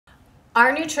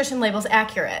Are nutrition labels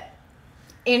accurate?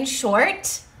 In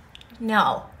short,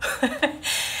 no.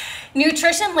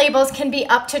 Nutrition labels can be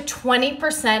up to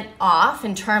 20% off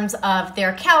in terms of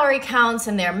their calorie counts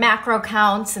and their macro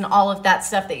counts and all of that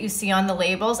stuff that you see on the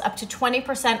labels, up to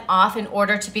 20% off in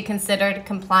order to be considered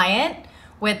compliant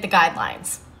with the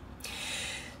guidelines.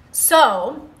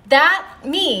 So that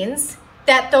means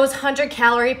that those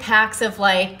 100-calorie packs of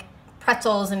like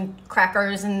pretzels and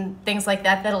crackers and things like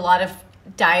that that a lot of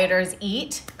dieters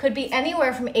eat could be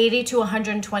anywhere from 80 to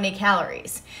 120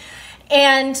 calories.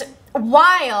 And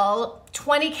while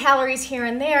 20 calories here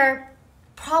and there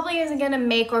probably isn't going to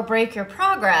make or break your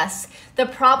progress, the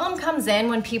problem comes in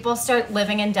when people start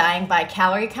living and dying by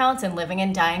calorie counts and living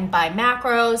and dying by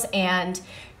macros and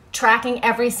tracking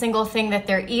every single thing that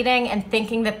they're eating and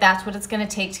thinking that that's what it's going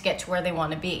to take to get to where they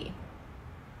want to be.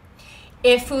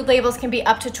 If food labels can be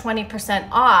up to 20%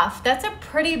 off, that's a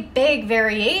pretty big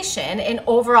variation in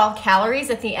overall calories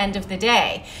at the end of the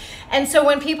day. And so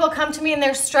when people come to me and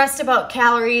they're stressed about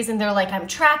calories and they're like, I'm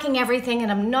tracking everything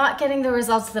and I'm not getting the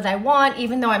results that I want,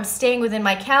 even though I'm staying within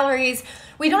my calories,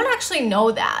 we don't actually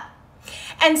know that.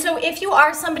 And so if you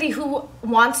are somebody who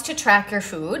wants to track your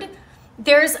food,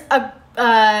 there's a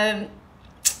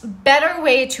better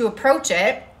way to approach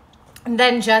it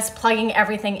than just plugging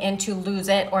everything into Lose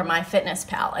It or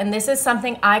MyFitnessPal. And this is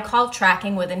something I call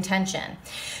tracking with intention.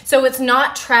 So it's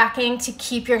not tracking to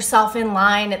keep yourself in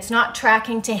line. It's not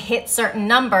tracking to hit certain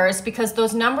numbers, because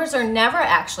those numbers are never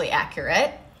actually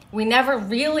accurate. We never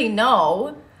really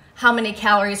know how many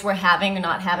calories we're having or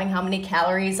not having, how many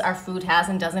calories our food has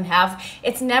and doesn't have.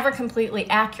 It's never completely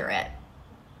accurate.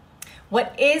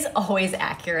 What is always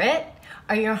accurate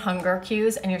are your hunger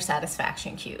cues and your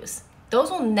satisfaction cues. Those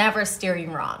will never steer you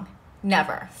wrong,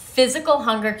 never. Physical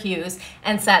hunger cues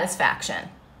and satisfaction.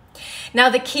 Now,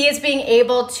 the key is being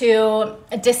able to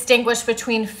distinguish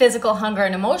between physical hunger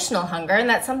and emotional hunger, and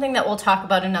that's something that we'll talk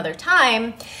about another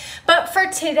time. But for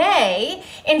today,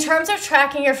 in terms of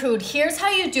tracking your food, here's how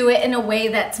you do it in a way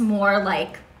that's more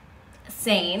like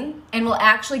sane and will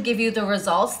actually give you the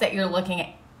results that you're looking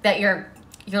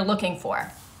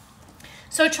for.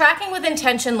 So tracking with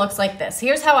intention looks like this.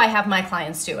 Here's how I have my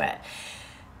clients do it.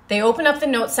 They open up the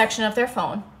notes section of their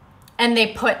phone and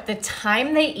they put the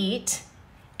time they eat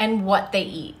and what they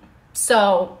eat.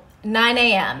 So 9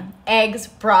 a.m., eggs,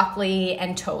 broccoli,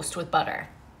 and toast with butter,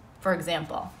 for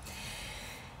example.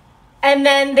 And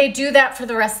then they do that for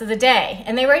the rest of the day.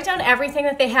 And they write down everything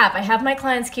that they have. I have my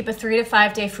clients keep a 3 to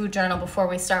 5 day food journal before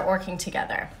we start working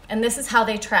together. And this is how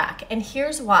they track. And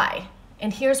here's why.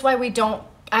 And here's why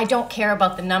I don't care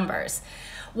about the numbers.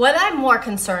 What I'm more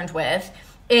concerned with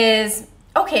is,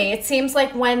 okay, it seems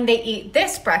like when they eat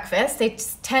this breakfast, they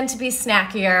tend to be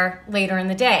snackier later in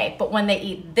the day. But when they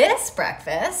eat this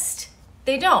breakfast,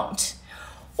 they don't.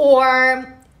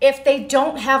 Or if they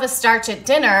don't have a starch at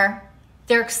dinner,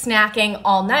 they're snacking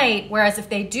all night. Whereas if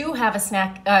they do have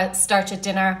a starch at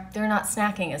dinner, they're not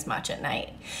snacking as much at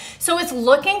night. So it's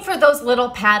looking for those little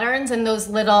patterns and those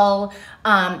little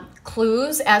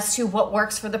clues as to what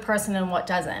works for the person and what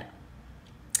doesn't.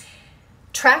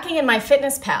 Tracking in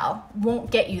MyFitnessPal won't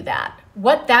get you that.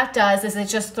 What that does is it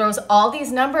just throws all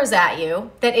these numbers at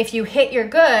you that if you hit, you're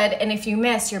good, and if you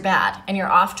miss, you're bad and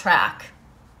you're off track.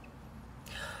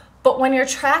 But when you're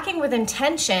tracking with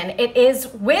intention, it is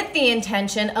with the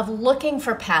intention of looking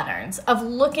for patterns, of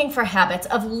looking for habits,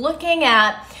 of looking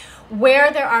at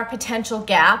where there are potential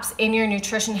gaps in your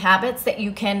nutrition habits that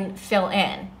you can fill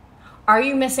in. Are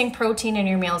you missing protein in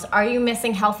your meals? Are you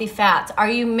missing healthy fats? Are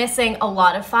you missing a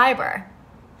lot of fiber?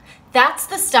 That's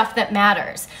the stuff that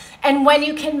matters. And when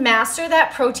you can master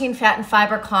that protein, fat, and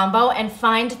fiber combo and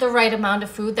find the right amount of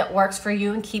food that works for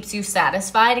you and keeps you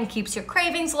satisfied and keeps your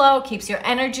cravings low, keeps your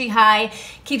energy high,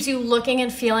 keeps you looking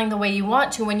and feeling the way you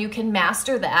want to, when you can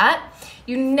master that,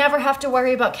 you never have to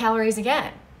worry about calories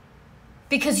again.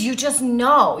 Because you just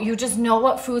know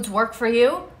what foods work for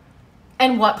you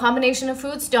and what combination of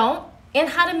foods don't, and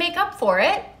how to make up for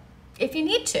it if you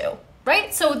need to,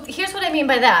 right? So here's what I mean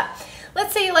by that.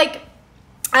 Let's say, like,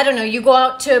 I don't know, you go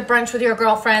out to brunch with your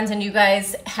girlfriends and you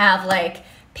guys have like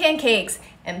pancakes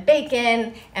and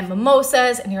bacon and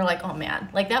mimosas, and you're like, oh man,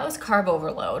 like that was carb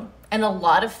overload and a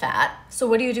lot of fat. So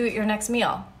what do you do at your next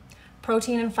meal?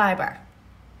 Protein and fiber.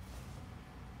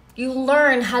 You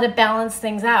learn how to balance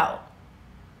things out.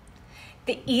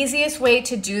 The easiest way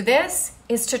to do this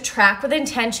is to track with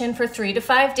intention for 3 to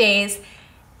 5 days.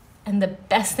 And the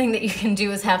best thing that you can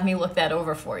do is have me look that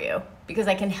over for you, because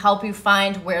I can help you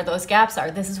find where those gaps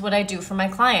are. This is what I do for my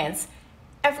clients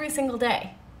every single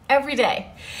day, every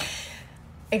day,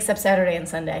 except Saturday and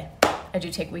Sunday. I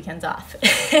do take weekends off.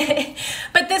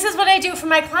 But this is what I do for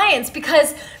my clients,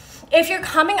 because if you're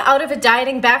coming out of a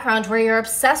dieting background where you're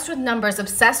obsessed with numbers,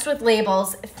 obsessed with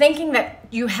labels, thinking that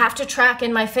you have to track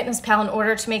in MyFitnessPal in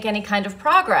order to make any kind of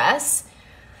progress,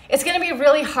 it's going to be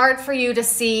really hard for you to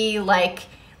see like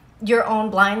your own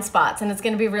blind spots, and it's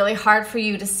going to be really hard for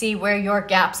you to see where your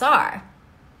gaps are.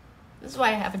 This is why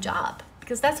I have a job,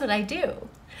 because that's what I do.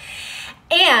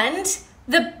 And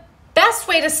the best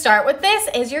way to start with this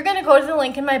is you're going to go to the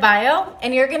link in my bio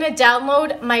and you're going to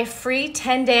download my free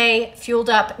 10-day Fueled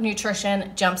Up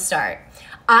Nutrition Jumpstart.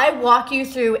 I walk you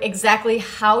through exactly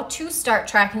how to start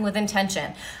tracking with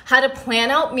intention, how to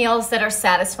plan out meals that are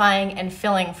satisfying and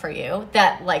filling for you,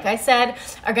 that, like I said,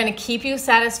 are going to keep you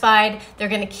satisfied. They're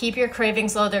going to keep your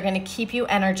cravings low. They're going to keep you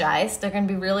energized. They're going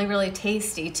to be really, really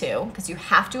tasty too, because you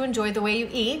have to enjoy the way you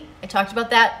eat. I talked about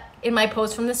that in my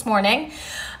post from this morning.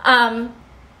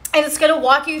 And it's going to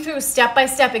walk you through step by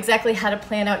step exactly how to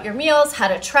plan out your meals, how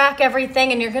to track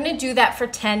everything, and you're going to do that for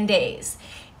 10 days.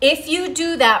 If you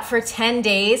do that for 10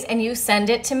 days and you send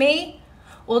it to me,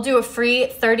 we'll do a free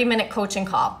 30-minute coaching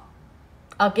call.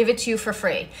 I'll give it to you for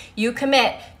free. You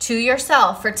commit to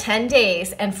yourself for 10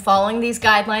 days and following these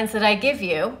guidelines that I give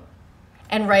you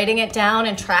and writing it down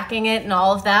and tracking it and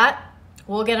all of that,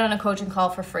 we'll get on a coaching call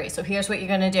for free. So here's what you're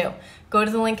going to do. Go to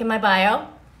the link in my bio.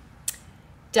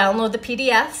 Download the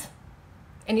PDF,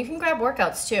 and you can grab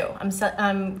workouts too.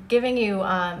 I'm giving you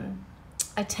a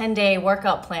 10-day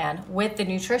workout plan with the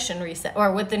nutrition reset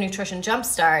or with the nutrition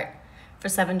jumpstart for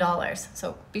 $7.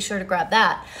 So be sure to grab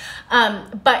that.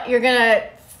 But you're gonna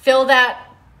fill that,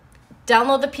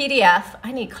 download the PDF.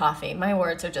 I need coffee. My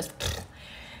words are just.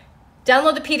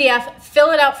 Download the PDF,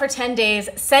 fill it out for 10 days,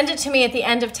 send it to me at the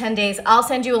end of 10 days. I'll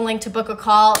send you a link to book a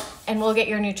call, and we'll get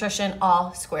your nutrition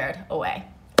all squared away.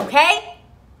 Okay?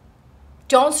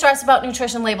 Don't stress about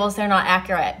nutrition labels, they're not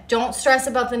accurate. Don't stress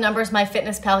about the numbers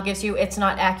MyFitnessPal gives you, it's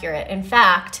not accurate. In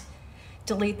fact,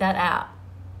 delete that app.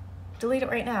 Delete it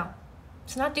right now.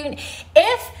 It's not doing it.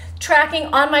 If tracking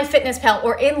on MyFitnessPal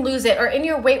or in Lose It or in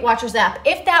your Weight Watchers app,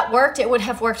 if that worked, it would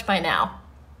have worked by now.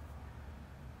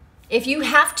 If you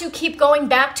have to keep going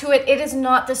back to it, it is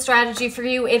not the strategy for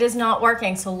you. It is not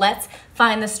working. So let's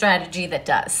find the strategy that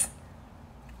does.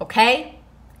 Okay?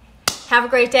 Have a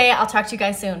great day. I'll talk to you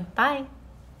guys soon. Bye.